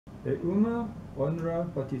É uma honra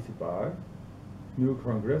participar no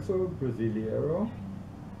Congresso Brasileiro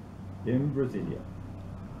in Brasilia.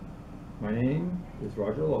 My name is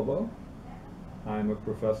Rogerio Lobo. I'm a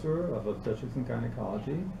professor of obstetrics and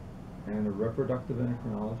gynecology and a reproductive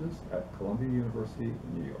endocrinologist at Columbia University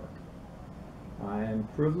in New York. I am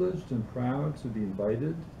privileged and proud to be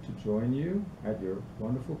invited to join you at your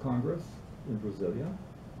wonderful Congress in Brasilia,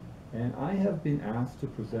 and I have been asked to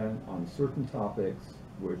present on certain topics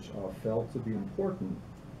which are felt to be important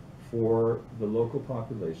for the local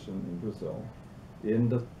population in Brazil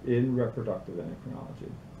in reproductive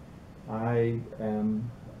endocrinology. I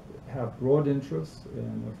have broad interests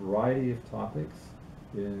in a variety of topics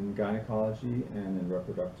in gynecology and in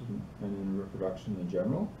reproduction in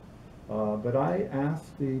general. But I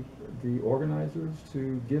asked the organizers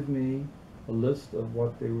to give me a list of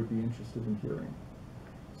what they would be interested in hearing.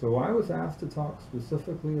 So I was asked to talk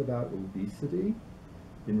specifically about obesity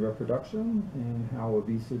in reproduction and how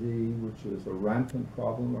obesity, which is a rampant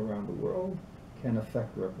problem around the world, can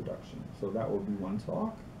affect reproduction. So that will be one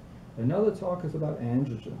talk. Another talk is about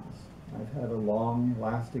androgens. I've had a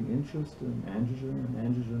long-lasting interest in androgen and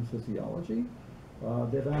androgen physiology.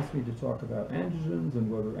 They've asked me to talk about androgens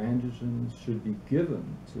and whether androgens should be given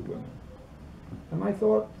to women. And my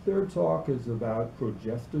third talk is about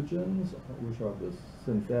progestogens, which are the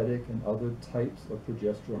synthetic and other types of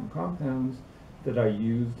progesterone compounds that are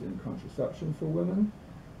used in contraception for women.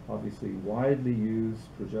 Obviously, widely used,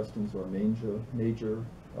 progestins are a major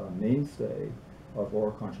mainstay of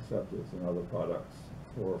oral contraceptives and other products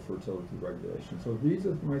for fertility regulation. So these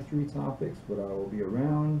are my three topics, but I will be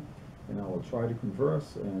around and I will try to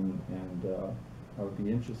converse, and I would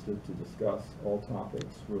be interested to discuss all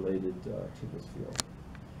topics related to this field.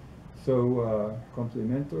 So,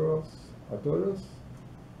 cumprimentos a todos.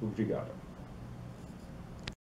 Obrigado.